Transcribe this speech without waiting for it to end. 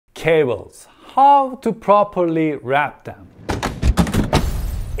cables, how to properly wrap them.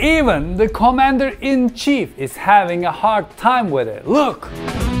 Even the commander-in-chief is having a hard time with it. Look!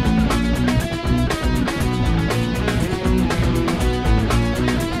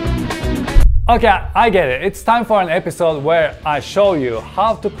 Okay, I get it. It's time for an episode where I show you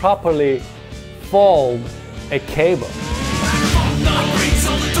how to properly fold a cable.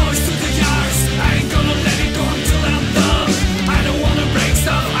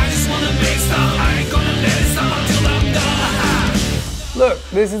 Look,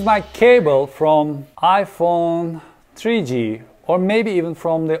 this is my cable from iPhone 3G, or maybe even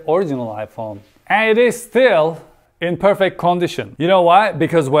from the original iPhone. And it is still in perfect condition. You know why?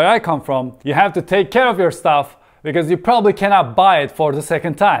 Because where I come from, you have to take care of your stuff because you probably cannot buy it for the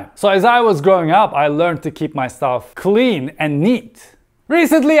second time. So as I was growing up, I learned to keep my stuff clean and neat.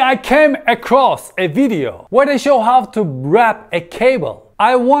 Recently, I came across a video where they show how to wrap a cable.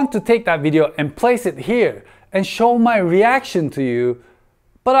 I want to take that video and place it here and show my reaction to you,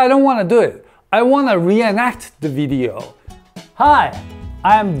 but I don't want to do it. I want to reenact the video. Hi,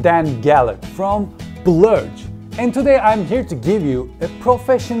 I'm Dan Gallard from Blurge, and today I'm here to give you a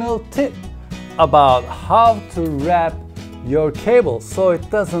professional tip about how to wrap your cable so it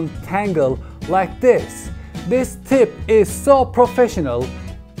doesn't tangle like this. This tip is so professional,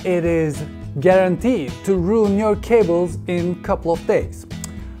 it is guaranteed to ruin your cables in a couple of days.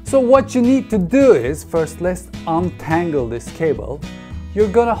 So what you need to do is, first let's untangle this cable. You're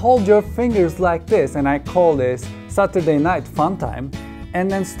gonna hold your fingers like this, and I call this Saturday night fun time,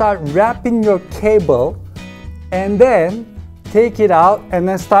 and then start wrapping your cable, and then take it out and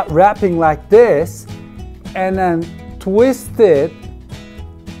then start wrapping like this, and then twist it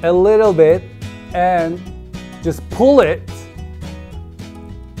a little bit and just pull it,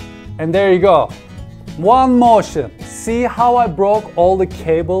 and there you go. One motion. See how I broke all the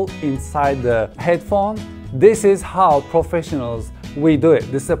cable inside the headphone? This is how professionals we do it.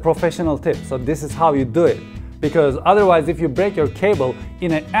 This is a professional tip, so this is how you do it. Because otherwise, if you break your cable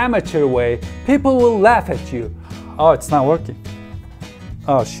in an amateur way, people will laugh at you. Oh, it's not working.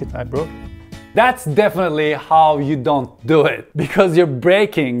 Oh shit, I broke it. That's definitely how you don't do it, because you're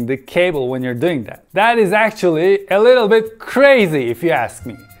breaking the cable when you're doing that. That is actually a little bit crazy if you ask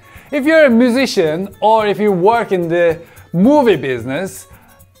me. If you're a musician or if you work in the movie business,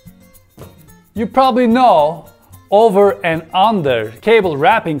 you probably know over and under cable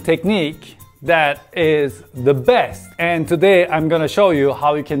wrapping technique that is the best. And today I'm gonna show you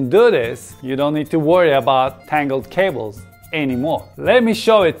how you can do this. You don't need to worry about tangled cables anymore. Let me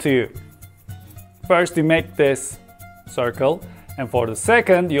show it to you. First you make this circle, and for the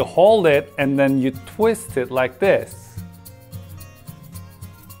second you hold it and then you twist it like this.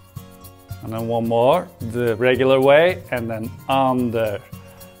 And then one more, the regular way, and then under,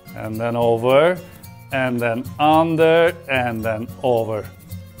 and then over, and then under, and then over.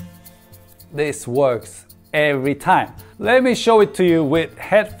 This works every time. Let me show it to you with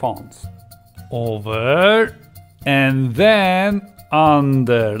headphones. Over, and then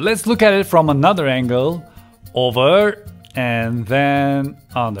under. Let's look at it from another angle. Over, and then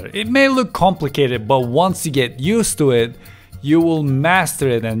under. It may look complicated, but once you get used to it, you will master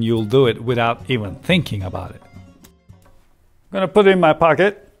it and you'll do it without even thinking about it. I'm gonna put it in my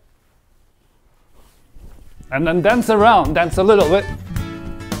pocket and then dance around, dance a little bit.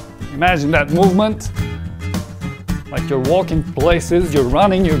 Imagine that movement, like you're walking places, you're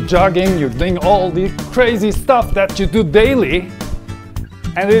running, you're jogging, you're doing all the crazy stuff that you do daily.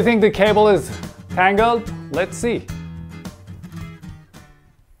 And do you think the cable is tangled? Let's see.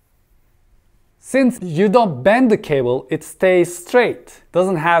 Since you don't bend the cable, it stays straight.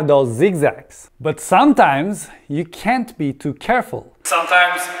 Doesn't have those zigzags. But sometimes you can't be too careful.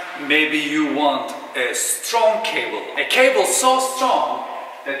 Sometimes maybe you want a strong cable. A cable so strong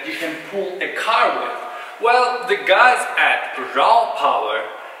that you can pull a car with. Well, the guys at RAVPower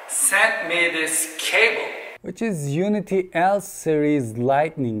sent me this cable, which is Unity L series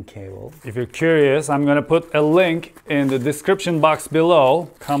lightning cable. If you're curious, I'm gonna put a link in the description box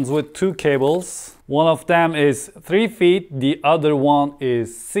below. Comes with two cables. One of them is 3 feet, the other one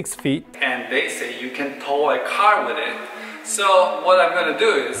is 6 feet. And they say you can tow a car with it. So what I'm gonna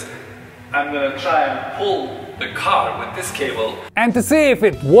do is, I'm gonna try and pull the car with this cable. And to see if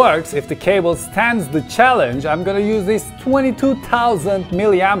it works, if the cable stands the challenge, I'm gonna use this 22,000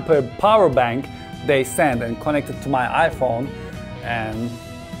 milliampere power bank they send and connect it to my iPhone and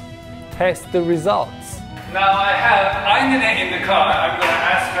test the results. Now I have Aynine in the car. I'm gonna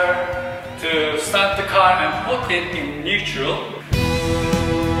ask her to start the car and put it in neutral.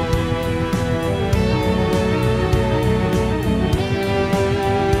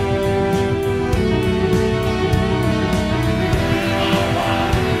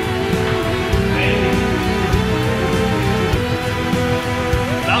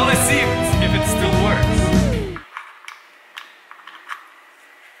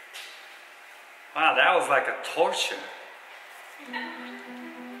 Wow, that was like a torture.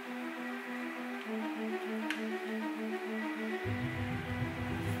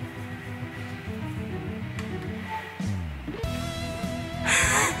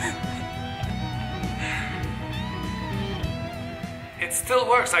 It still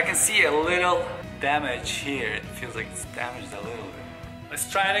works. I can see a little damage here. It feels like it's damaged a little bit. Let's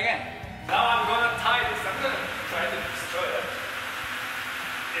try it again. Now I'm gonna tie this. I'm gonna try to destroy it.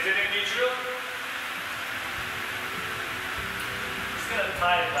 Is it in neutral? Just gonna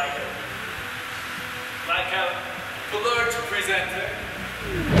tie it like a blur to presenter.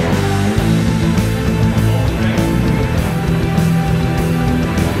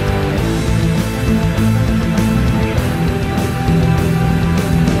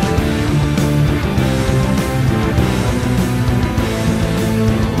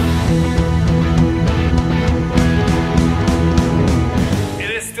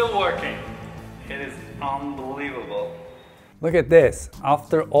 Unbelievable. Look at this,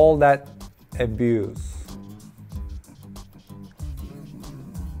 after all that abuse.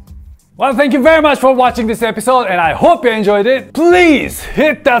 Well, thank you very much for watching this episode and I hope you enjoyed it. Please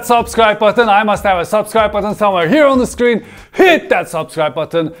hit that subscribe button. I must have a subscribe button somewhere here on the screen. Hit that subscribe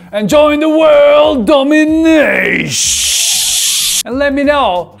button and join the world domination. And let me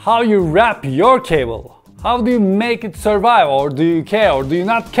know how you wrap your cable. How do you make it survive, or do you care, or do you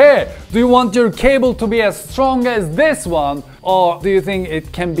not care? Do you want your cable to be as strong as this one, or do you think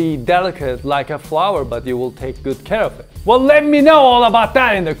it can be delicate like a flower but you will take good care of it? Well, let me know all about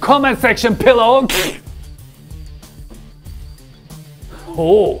that in the comment section below.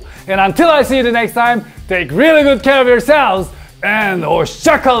 Oh, and until I see you the next time, take really good care of yourselves and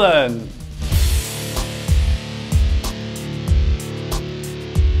hoşça kalın.